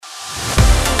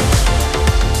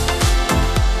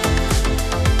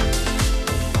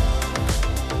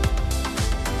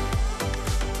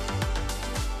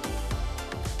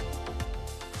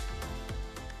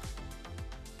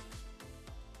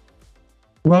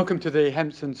Welcome to the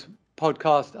Hempson's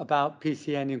podcast about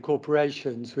PCN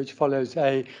incorporations, which follows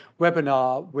a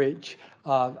webinar which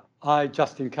I,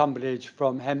 Justin Cumberledge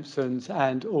from Hempson's,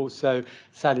 and also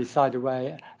Sally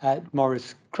Sidaway at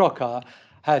Maurice Crocker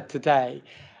had today.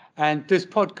 And this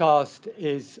podcast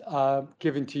is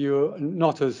given to you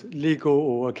not as legal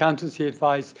or accountancy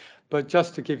advice, but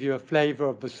just to give you a flavour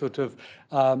of the sort of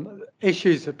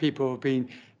issues that people have been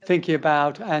thinking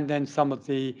about, and then some of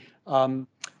the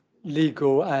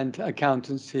legal and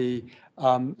accountancy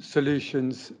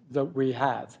solutions that we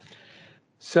have.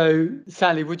 So,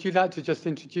 Sally, would you like to just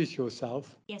introduce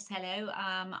yourself? Yes, hello.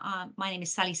 My name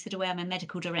is Sally Sidaway. I'm a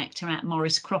medical director at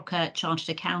Maurice Crocker Chartered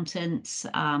Accountants,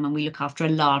 and we look after a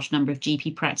large number of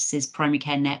GP practices, primary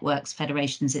care networks,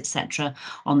 federations, etc.,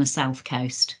 on the South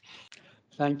Coast.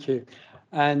 Thank you.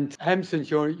 And Hempson's,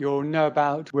 you'll know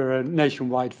about, we're a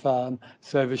nationwide firm,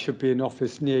 so there should be an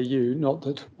office near you, not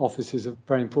that offices are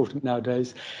very important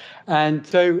nowadays. And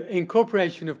so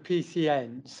incorporation of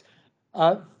PCNs.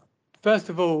 First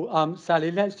of all,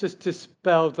 Sally, let's just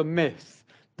dispel the myth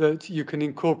that you can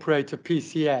incorporate a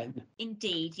PCN.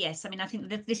 Indeed, yes. I mean, I think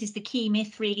that this is the key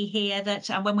myth really here, that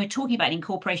when we're talking about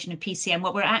incorporation of PCN,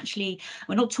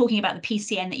 we're not talking about the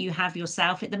PCN that you have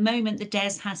yourself. At the moment, the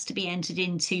DES has to be entered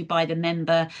into by the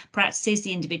member practices,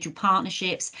 the individual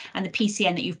partnerships, and the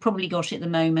PCN that you've probably got at the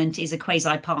moment is a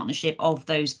quasi-partnership of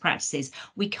those practices.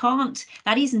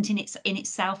 That isn't in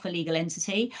itself a legal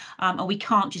entity, and we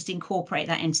can't just incorporate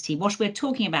that entity. What we're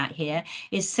talking about here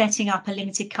is setting up a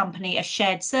limited company, a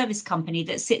shared service company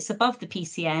that sits above the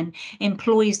PCN,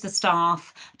 employs the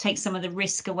staff, takes some of the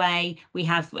risk away. We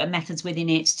have methods within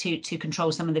it to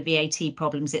control some of the VAT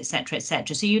problems, etc.,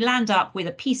 etc. So you land up with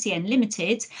a PCN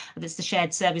Limited, that's the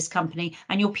shared service company,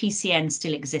 and your PCN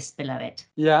still exists below it.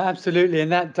 Yeah, absolutely.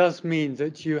 And that does mean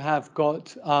that you have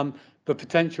got the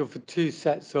potential for two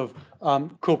sets of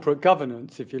corporate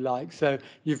governance, if you like. So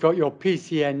you've got your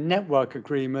PCN network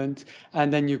agreement,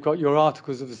 and then you've got your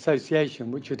articles of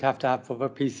association, which you'd have to have for the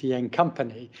PCN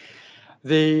company.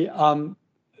 The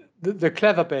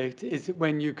clever bit is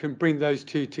when you can bring those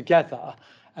two together,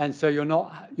 and so you're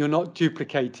not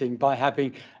duplicating by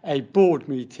having a board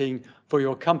meeting for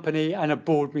your company and a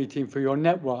board meeting for your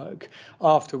network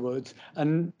afterwards,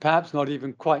 and perhaps not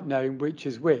even quite knowing which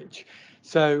is which.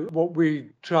 So what we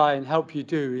try and help you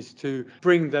do is to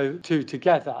bring the two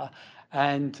together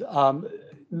and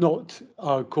not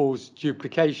cause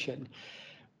duplication.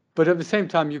 But at the same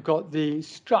time, you've got the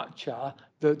structure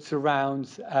that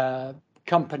surrounds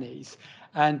companies.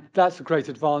 And that's a great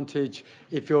advantage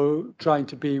if you're trying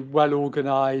to be well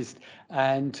organized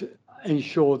and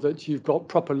ensure that you've got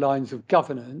proper lines of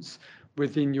governance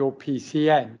within your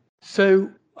PCN. So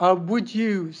would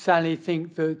you, Sally,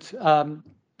 think that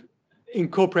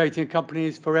incorporating a company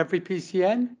is for every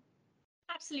PCN?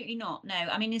 Absolutely not. No,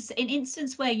 I mean, it's an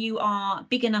instance where you are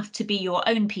big enough to be your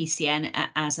own PCN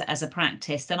as a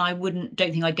practice, then don't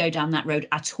think I'd go down that road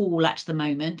at all at the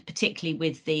moment, particularly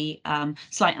with the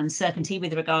slight uncertainty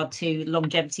with regard to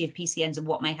longevity of PCNs and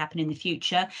what may happen in the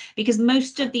future, because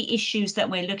most of the issues that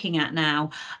we're looking at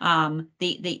now,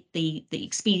 the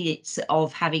experience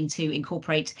of having to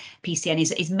incorporate PCN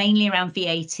is mainly around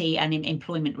VAT and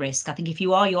employment risk. I think if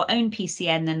you are your own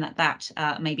PCN, then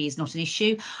that maybe is not an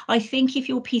issue. I think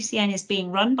if your PCN is being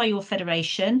run by your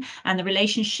federation and the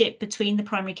relationship between the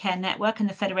primary care network and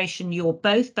the federation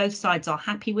both sides are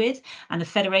happy with, and the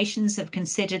federations have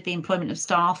considered the employment of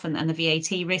staff and the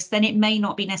VAT risk, then it may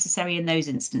not be necessary in those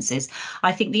instances.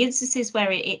 I think the instances where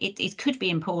it could be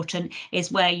important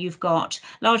is where you've got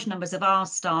large numbers of our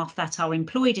staff that are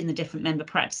employed in the different member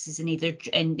practices in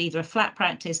either a flat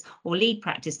practice or lead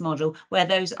practice model, where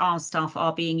those R staff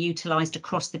are being utilised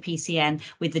across the PCN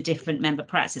with the different member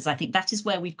practices. I think that is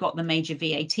where we've got the major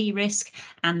VAT risk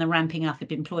and the ramping up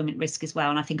of employment risk as well.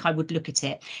 And I think I would look at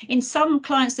it. In some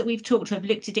clients that we've talked to have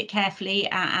looked at it carefully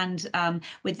and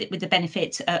with the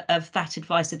benefit of that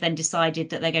advice have then decided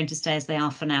that they're going to stay as they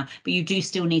are for now. But you do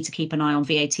still need to keep an eye on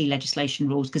VAT legislation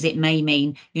rules, because it may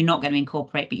mean you're not going to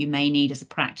incorporate, but you may need as a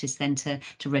practice then to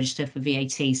register for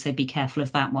VAT. So be careful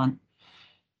of that one.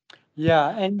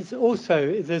 Yeah, and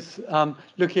also there's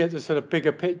looking at the sort of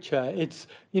bigger picture. It's,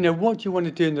 what do you want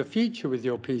to do in the future with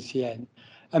your PCN?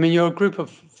 I mean, you're a group of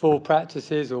 4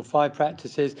 practices or 5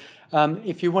 practices.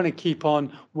 If you want to keep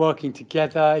on working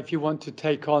together, if you want to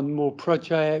take on more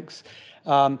projects,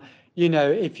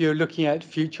 if you're looking at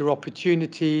future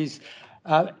opportunities,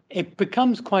 it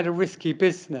becomes quite a risky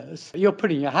business. You're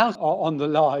putting your house on the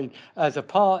line as a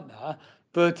partner,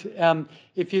 But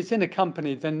if it's in a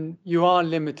company, then you are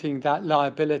limiting that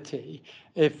liability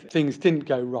if things didn't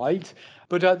go right.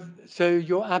 But so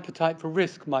your appetite for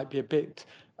risk might be a bit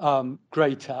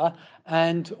greater,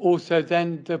 and also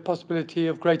then the possibility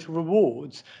of greater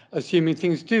rewards, assuming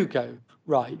things do go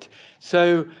right.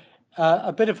 So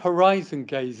a bit of horizon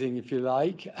gazing, if you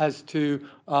like, as to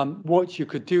what you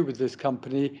could do with this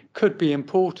company could be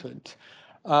important.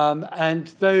 And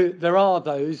though there are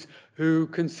those who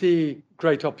can see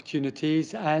great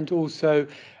opportunities, and also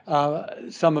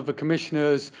some of the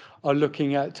commissioners are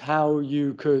looking at how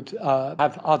you could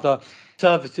have other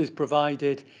services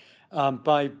provided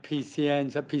by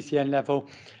PCNs at PCN level,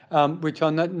 which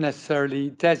are not necessarily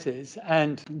DESs,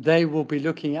 and they will be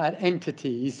looking at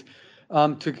entities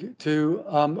to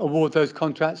award those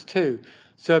contracts too.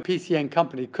 So a PCN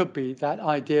company could be that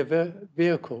idea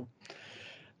vehicle.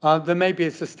 There may be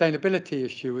a sustainability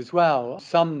issue as well.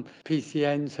 Some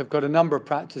PCNs have got a number of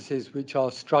practices which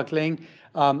are struggling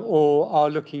or are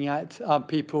looking at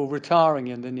people retiring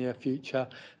in the near future.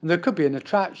 And there could be an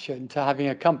attraction to having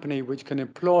a company which can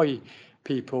employ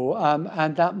people,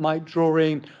 and that might draw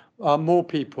in more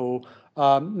people,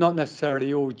 not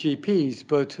necessarily all GPs,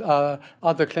 but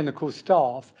other clinical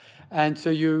staff. And so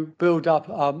you build up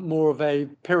more of a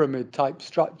pyramid type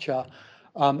structure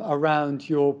around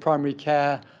your primary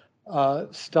care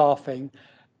staffing.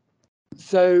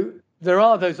 So there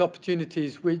are those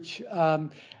opportunities which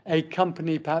a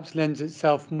company perhaps lends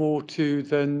itself more to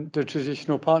than the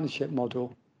traditional partnership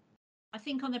model. I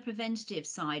think on the preventative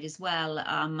side as well,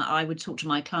 I would talk to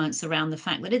my clients around the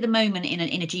fact that at the moment in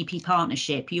a GP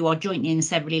partnership, you are jointly and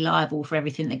severally liable for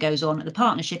everything that goes on at the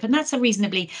partnership. And that's a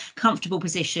reasonably comfortable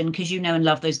position because you know and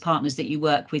love those partners that you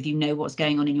work with, you know what's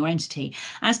going on in your entity.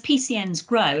 As PCNs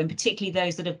grow, and particularly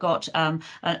those that have got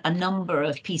a number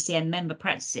of PCN member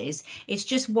practices, it's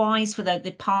just wise for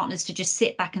the partners to just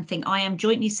sit back and think, I am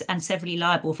jointly and severally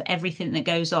liable for everything that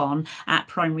goes on at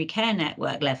primary care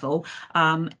network level.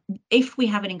 If we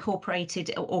have an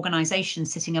incorporated organisation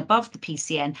sitting above the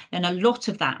PCN, then a lot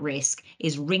of that risk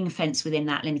is ring fenced within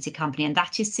that limited company, and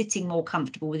that is sitting more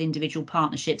comfortable with individual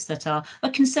partnerships that are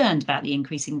concerned about the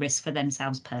increasing risk for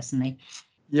themselves personally.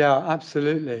 Yeah,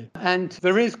 absolutely. And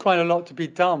there is quite a lot to be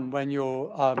done when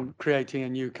you're creating a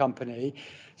new company.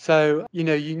 So, you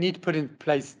need to put in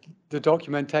place the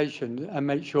documentation and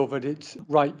make sure that it's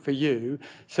right for you.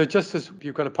 So just as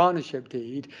you've got a partnership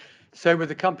deed, so with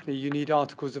the company, you need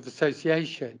articles of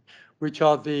association, which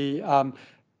are the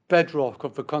bedrock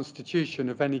of the constitution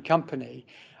of any company.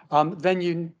 Then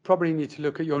you probably need to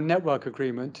look at your network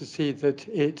agreement to see that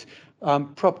it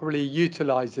properly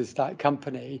utilizes that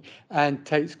company and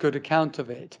takes good account of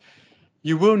it.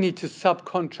 You will need to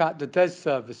subcontract the DES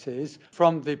services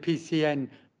from the PCN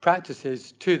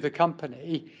practices to the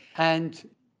company, and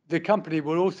the company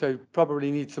will also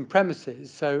probably need some premises,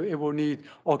 so it will need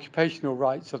occupational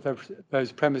rights of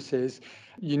those premises.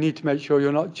 You need to make sure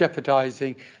you're not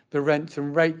jeopardizing the rents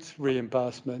and rates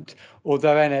reimbursement,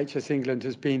 although NHS England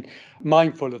has been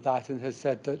mindful of that and has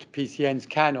said that PCNs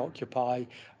can occupy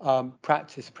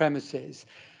practice premises.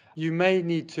 You may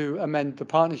need to amend the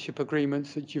partnership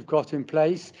agreements that you've got in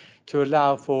place to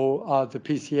allow for the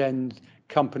PCN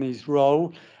company's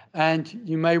role, and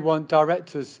you may want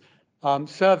directors'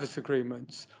 service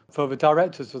agreements for the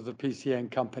directors of the PCN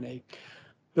company.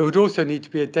 There would also need to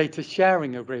be a data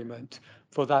sharing agreement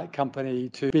for that company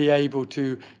to be able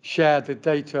to share the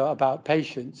data about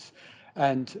patients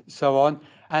and so on.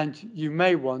 And you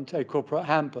may want a corporate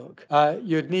handbook.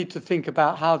 You'd need to think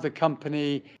about how the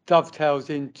company dovetails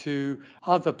into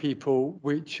other people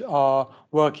which are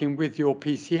working with your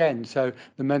PCN. So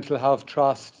the Mental Health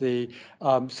Trust, the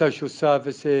Social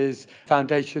Services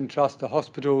Foundation Trust, the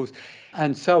hospitals,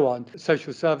 and so on.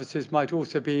 Social services might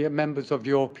also be members of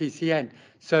your PCN.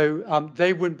 So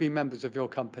they wouldn't be members of your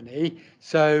company.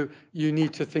 So you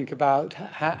need to think about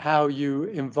how you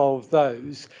involve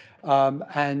those.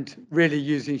 And really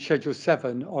using Schedule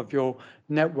 7 of your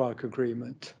network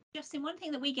agreement. Justin, one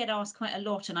thing that we get asked quite a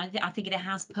lot, and I think it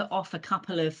has put off a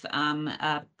couple of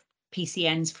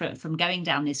PCNs from going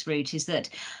down this route, is that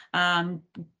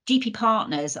GP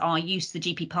partners are used to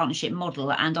the GP partnership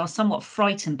model and are somewhat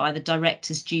frightened by the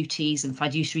director's duties and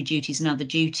fiduciary duties and other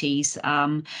duties.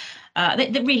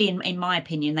 That really, in my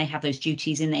opinion, they have those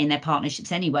duties in their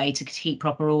partnerships anyway to keep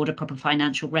proper order, proper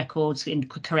financial records, and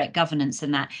correct governance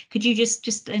and that. Could you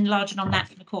just enlarge on that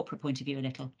from a corporate point of view a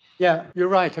little? Yeah, you're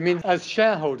right. I mean, as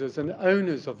shareholders and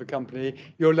owners of the company,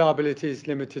 your liability is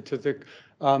limited to the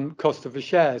cost of the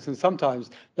shares. And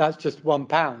sometimes that's just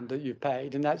 £1 that you've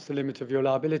paid, and that's the limit of your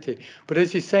liability. But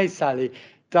as you say, Sally,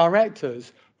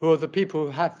 directors, who are the people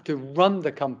who have to run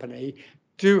the company,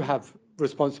 do have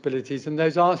responsibilities, and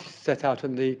those are set out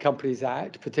in the Companies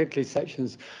Act, particularly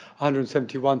sections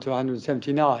 171 to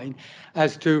 179,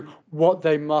 as to what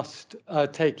they must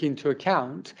take into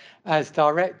account as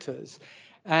directors.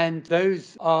 And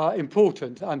those are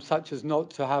important, such as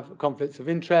not to have conflicts of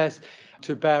interest,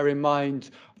 to bear in mind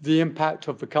the impact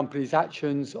of the company's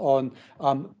actions on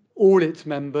all its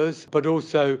members, but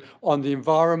also on the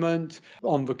environment,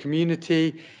 on the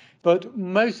community. But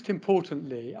most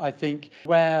importantly, I think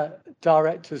where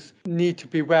directors need to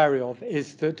be wary of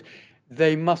is that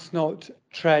they must not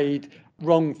trade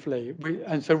wrongfully.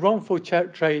 And so wrongful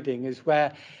trading is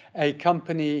where a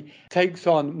company takes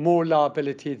on more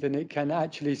liability than it can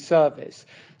actually service.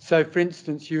 So, for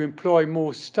instance, you employ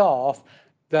more staff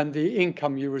than the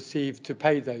income you receive to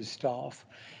pay those staff.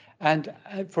 And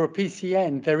for a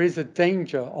PCN, there is a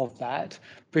danger of that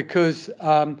because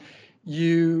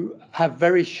you have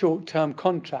very short-term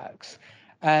contracts.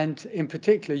 And in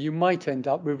particular, you might end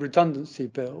up with redundancy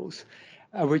bills,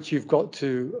 which you've got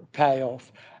to pay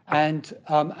off. And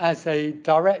as a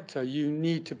director, you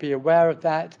need to be aware of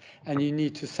that, and you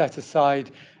need to set aside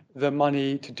the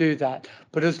money to do that.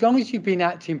 But as long as you've been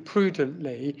acting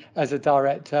prudently as a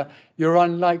director, you're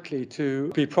unlikely to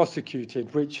be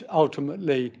prosecuted, which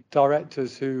ultimately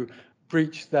directors who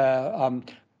breach their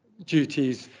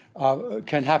duties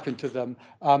can happen to them,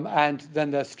 and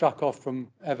then they're struck off from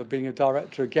ever being a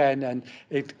director again, and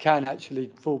it can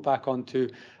actually fall back onto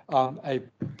a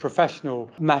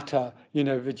professional matter. The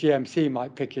GMC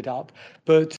might pick it up,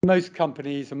 but most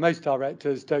companies and most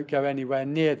directors don't go anywhere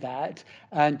near that.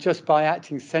 And just by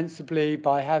acting sensibly,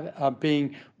 by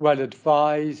being well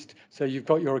advised, so you've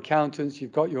got your accountants,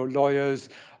 you've got your lawyers,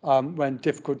 when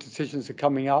difficult decisions are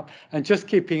coming up, and just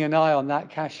keeping an eye on that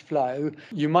cash flow,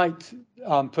 you might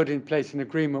put in place an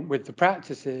agreement with the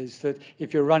practices that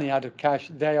if you're running out of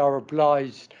cash, they are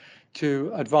obliged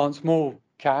to advance more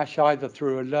cash, either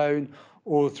through a loan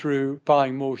or through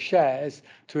buying more shares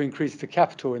to increase the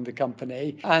capital in the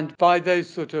company. And by those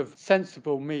sort of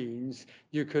sensible means,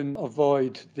 you can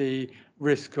avoid the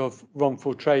risk of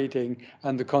wrongful trading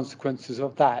and the consequences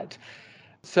of that.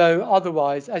 So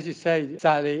otherwise, as you say,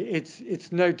 Sally,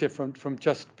 it's no different from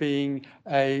just being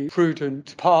a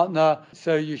prudent partner.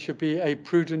 So you should be a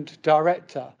prudent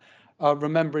director.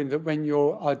 Remembering that when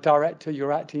you're a director,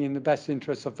 you're acting in the best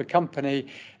interests of the company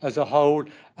as a whole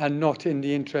and not in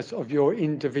the interests of your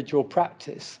individual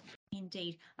practice.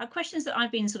 Indeed. Questions that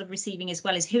I've been sort of receiving as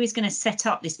well is who is going to set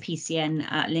up this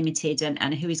PCN Limited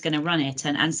and who is going to run it.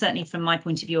 And certainly from my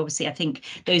point of view, obviously, I think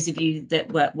those of you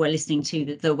that were listening to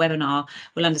the webinar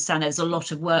will understand there's a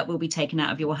lot of work will be taken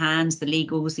out of your hands. The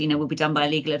legals, will be done by a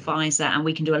legal advisor, and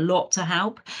we can do a lot to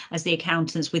help as the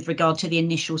accountants with regard to the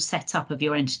initial setup of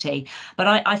your entity. But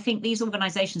I think these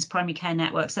organisations, primary care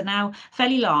networks, are now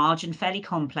fairly large and fairly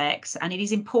complex, and it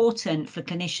is important for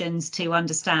clinicians to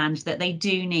understand that they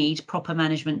do need proper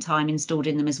management time installed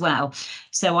in them as well.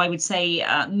 So I would say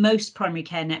most primary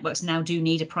care networks now do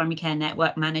need a primary care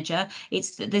network manager.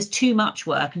 There's too much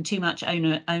work and too much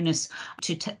onus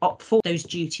to opt for those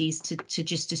duties to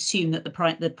just assume that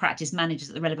the practice managers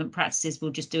at the relevant practices will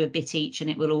just do a bit each and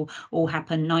it will all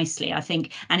happen nicely, I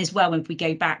think. And as well, if we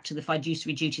go back to the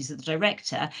fiduciary duties of the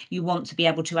director, you want to be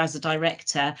able to, as a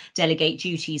director, delegate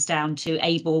duties down to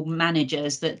able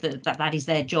managers that is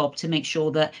their job to make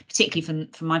sure that, particularly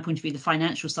from my point of view, the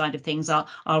financial side of things are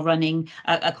running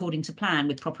according to plan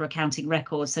with proper accounting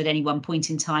records. So at any one point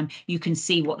in time, you can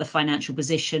see what the financial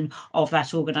position of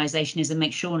that organisation is and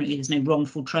make sure there's no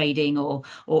wrongful trading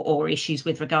or issues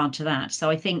with regard to that. So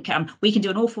I think we can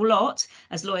do an awful lot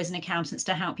as lawyers and accountants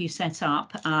to help you set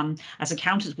up. As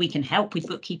accountants, we can help with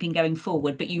bookkeeping going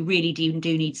forward, but you really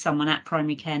do need someone at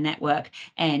primary care network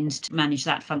end to manage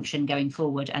that function going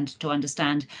forward and to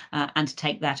understand and to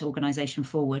take that organisation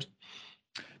forward.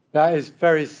 That is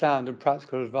very sound and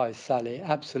practical advice, Sally.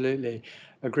 Absolutely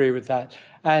agree with that.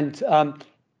 And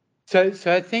so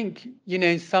I think,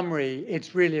 in summary,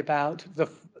 it's really about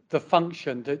the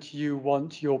function that you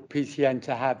want your PCN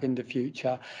to have in the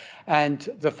future. And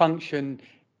the function,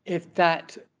 if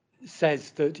that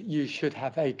says that you should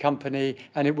have a company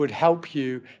and it would help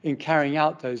you in carrying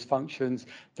out those functions,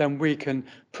 then we can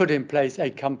put in place a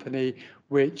company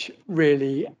which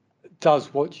really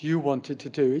does what you want it to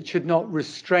do. It should not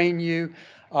restrain you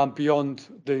beyond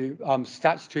the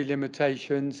statutory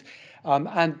limitations.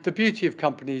 And the beauty of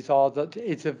companies are that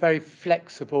it's a very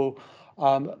flexible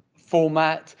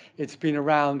format. It's been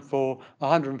around for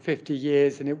 150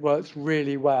 years and it works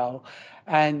really well.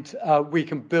 And we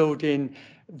can build in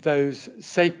those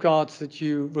safeguards that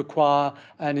you require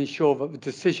and ensure that the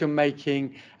decision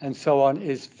making and so on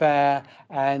is fair,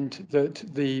 and that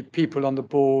the people on the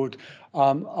board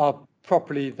are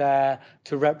properly there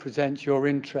to represent your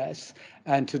interests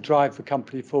and to drive the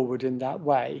company forward in that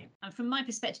way. And from my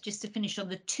perspective, just to finish on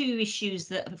the two issues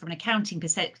that from an accounting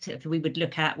perspective we would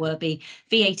look at will be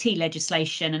VAT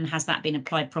legislation, and has that been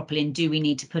applied properly, and do we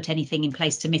need to put anything in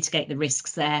place to mitigate the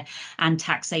risks there, and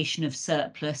taxation of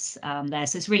surplus there.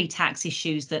 So it's really tax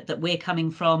issues that we're coming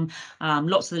from.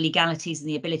 Lots of the legalities and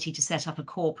the ability to set up a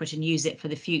corporate and use it for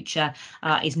the future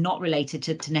is not related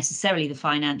to necessarily the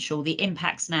financial. The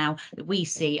impacts now that we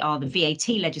see are the VAT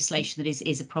legislation that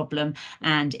is a problem,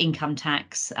 and income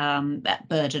tax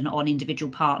burden on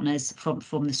individual partners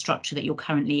from the structure that you're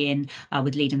currently in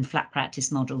with lead and flat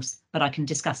practice models. But I can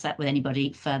discuss that with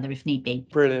anybody further if need be.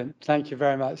 Brilliant. Thank you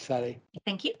very much, Sally.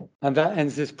 Thank you. And that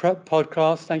ends this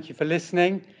podcast. Thank you for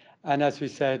listening. And as we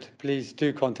said, please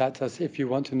do contact us if you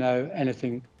want to know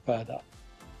anything further.